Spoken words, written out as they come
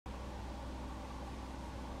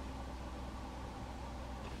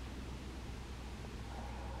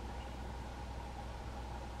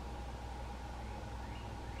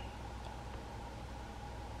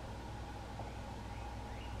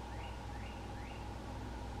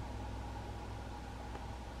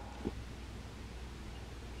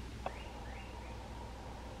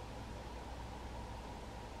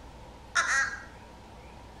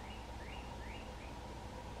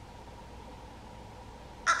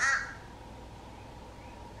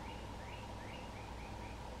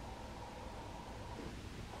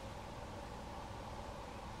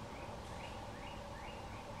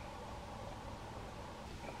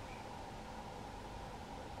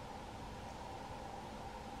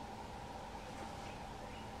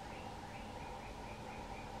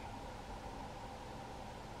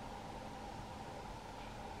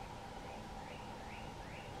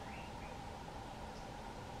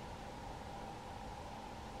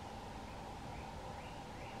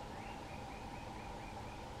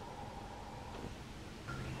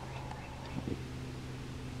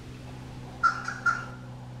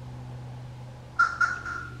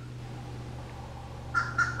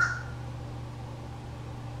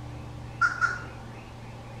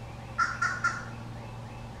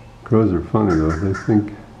Crows are funny though. If they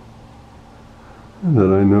think that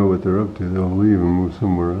I know what they're up to, they'll leave and move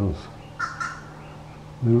somewhere else.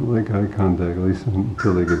 They don't like eye contact, at least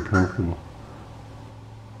until they get comfortable.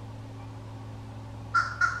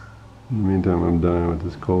 In the meantime, I'm dying with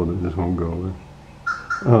this cold. It just won't go away.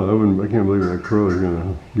 Oh, I can't believe that crow is going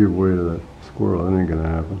to give way to that squirrel. That ain't going to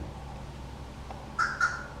happen.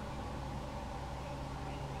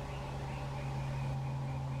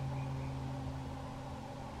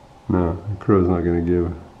 No, the crow's not going to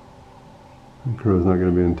give. The crow's not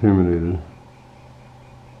going to be intimidated.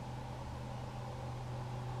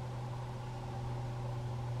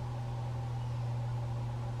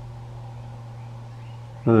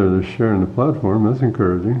 Oh, they're sharing the platform. That's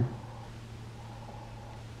encouraging.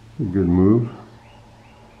 A good move.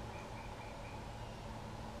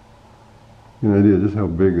 An idea just how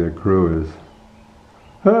big that crow is.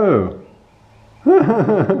 Oh!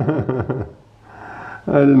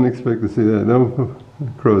 I didn't expect to see that. No,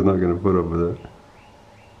 the crow's not going to put up with that.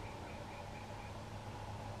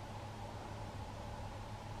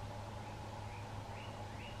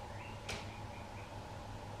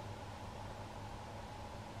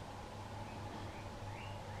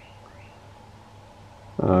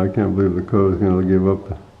 I can't believe the crow is going to give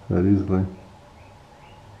up that easily.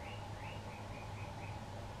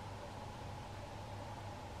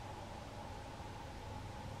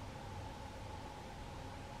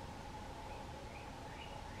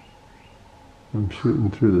 I'm shooting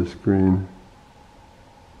through the screen.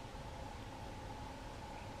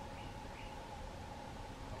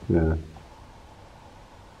 Yeah.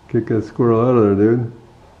 Kick that squirrel out of there, dude.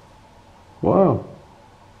 Wow.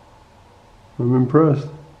 I'm impressed.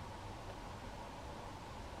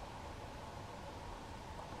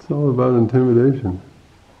 It's all about intimidation.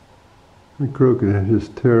 The crow could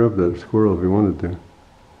just tear up that squirrel if he wanted to.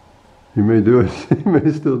 He may do it. He may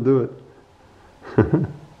still do it.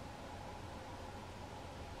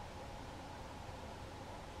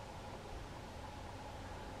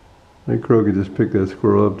 That crow could just pick that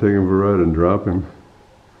squirrel up, take him for a ride, and drop him.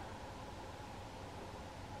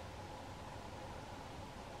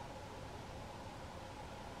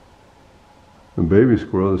 A baby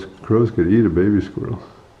squirrel, crows could eat a baby squirrel.